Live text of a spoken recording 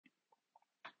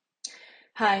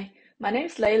Hi, my name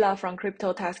is Layla from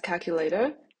Crypto Task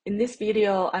Calculator. In this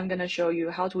video, I'm going to show you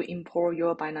how to import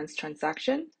your Binance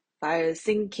transaction by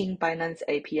syncing Binance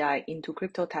API into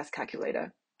Crypto Task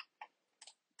Calculator.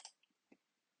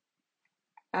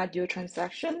 Add your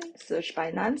transaction, search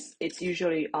Binance. It's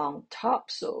usually on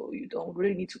top, so you don't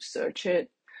really need to search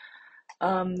it.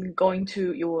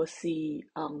 You will see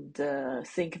the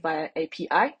sync via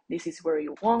API. This is where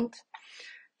you want.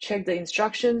 Check the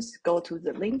instructions, go to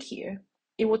the link here.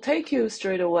 It will take you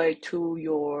straight away to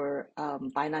your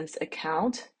Binance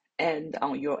account and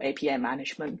on your API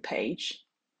management page.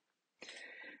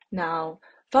 Now,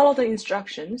 follow the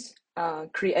instructions,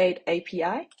 create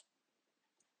API,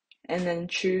 and then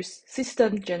choose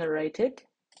System Generated.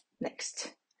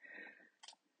 Next.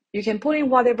 You can put in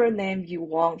whatever name you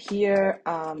want here.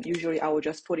 Usually I will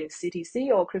just put in CTC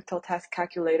or Crypto Task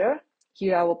Calculator.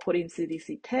 Here I will put in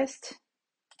CTC Test.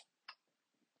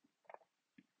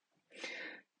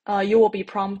 You will be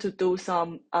prompted to do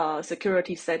some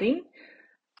security setting.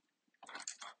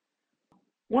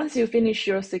 Once you finish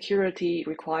your security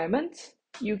requirements,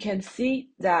 you can see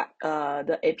that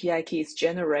the API key is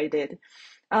generated.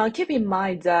 Keep in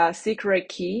mind that secret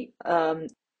key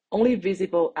only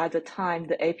visible at the time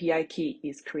the API key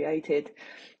is created.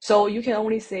 So you can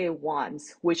only say it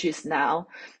once, which is now.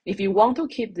 If you want to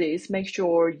keep this, make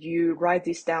sure you write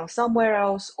this down somewhere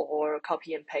else or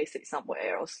copy and paste it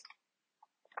somewhere else.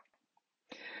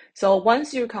 So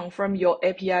once you confirm your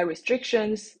API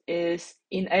restrictions is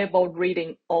enabled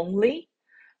reading only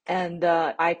and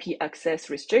the IP access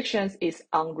restrictions is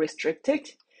unrestricted,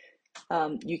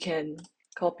 you can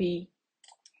copy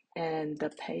and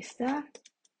paste that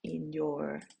in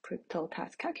your Crypto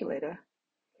Task Calculator.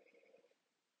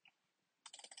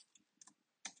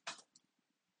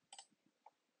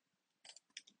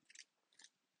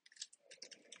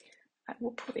 I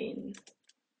will put in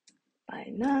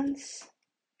Binance,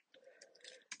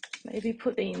 maybe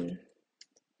put in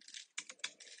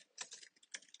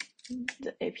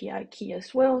the API key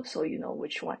as well, so you know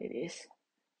which one it is,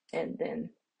 and then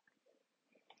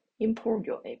import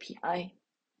your API.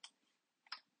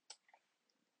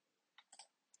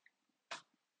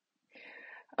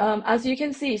 As you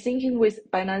can see, syncing with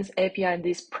Binance API in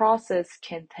this process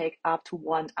can take up to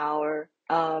 1 hour.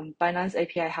 Binance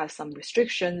API has some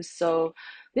restrictions, so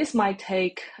this might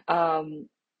take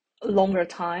longer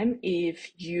time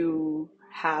if you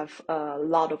have a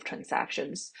lot of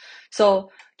transactions.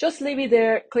 So just leave it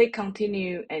there, click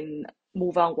continue and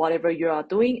move on whatever you are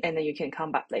doing, and then you can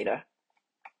come back later.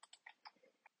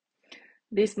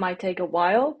 This might take a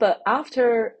while, but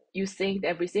after you sync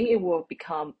everything, it will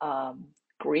become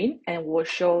green and will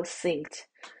show synced.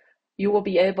 You will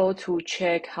be able to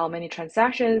check how many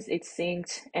transactions it's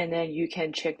synced, and then you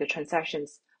can check the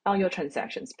transactions on your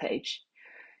transactions page.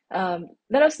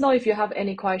 Let us know if you have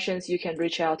any questions. You can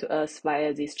reach out to us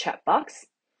via this chat box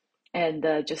and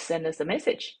just send us a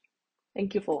message.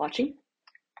 Thank you for watching.